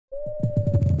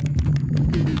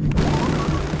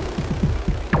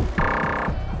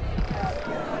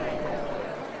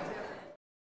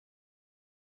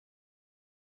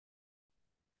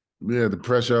Yeah, the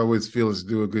pressure I always feel is to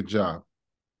do a good job.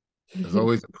 There's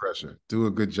always the pressure. Do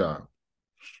a good job.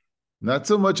 Not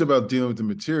so much about dealing with the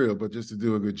material, but just to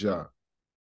do a good job.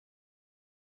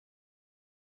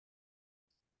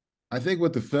 I think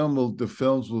what the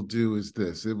films will do is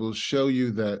this. It will show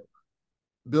you that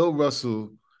Bill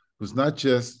Russell was not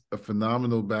just a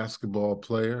phenomenal basketball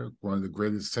player, one of the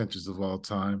greatest centers of all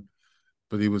time,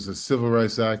 but he was a civil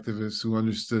rights activist who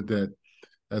understood that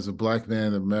as a black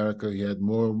man in America, he had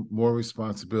more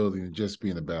responsibility than just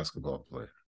being a basketball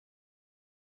player.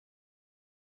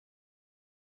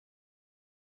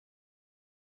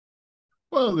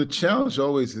 Well, the challenge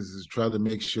always is to try to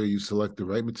make sure you select the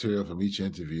right material from each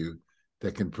interview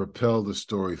that can propel the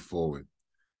story forward.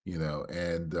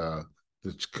 And the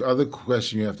other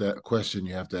question you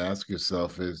have to ask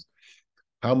yourself is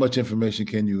how much information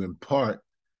can you impart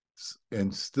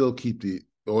and still keep the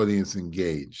audience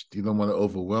engaged. You don't want to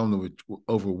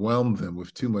overwhelm them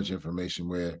with too much information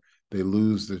where they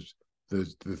lose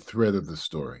the thread of the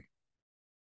story.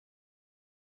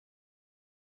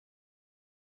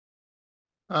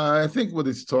 I think what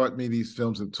it's taught me, these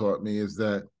films have taught me, is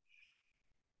that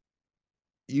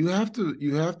you have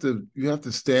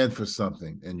to stand for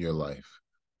something in your life,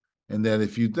 and that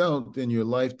if you don't, then your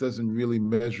life doesn't really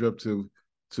measure up to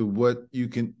what you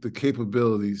can, the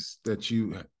capabilities that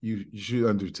you should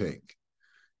undertake.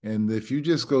 And if you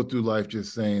just go through life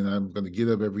just saying, I'm going to get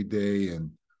up every day and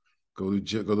go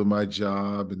to my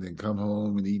job and then come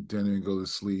home and eat dinner and go to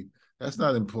sleep, that's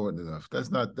not important enough.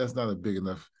 That's not a big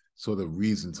enough sort of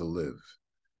reason to live.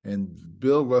 And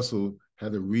Bill Russell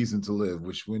had a reason to live,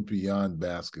 which went beyond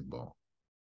basketball.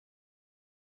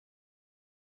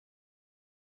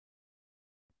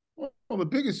 Well, the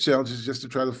biggest challenge is just to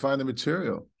try to find the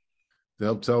material to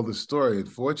help tell the story.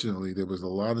 Unfortunately, there was a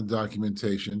lot of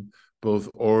documentation, both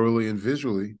orally and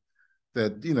visually,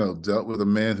 that dealt with a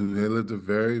man who had lived a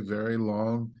very, very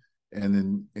long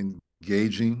and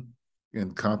engaging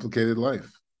and complicated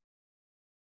life.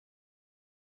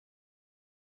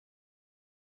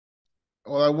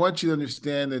 Well, I want you to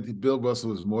understand that Bill Russell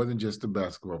was more than just a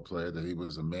basketball player, that he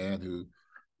was a man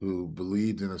who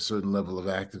believed in a certain level of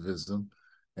activism.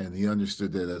 And he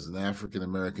understood that as an African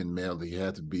American male, he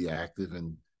had to be active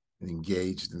and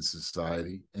engaged in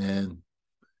society. And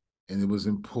it was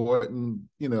important,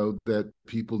 that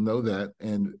people know that.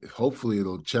 And hopefully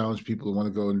it'll challenge people to want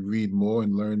to go and read more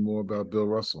and learn more about Bill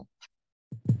Russell.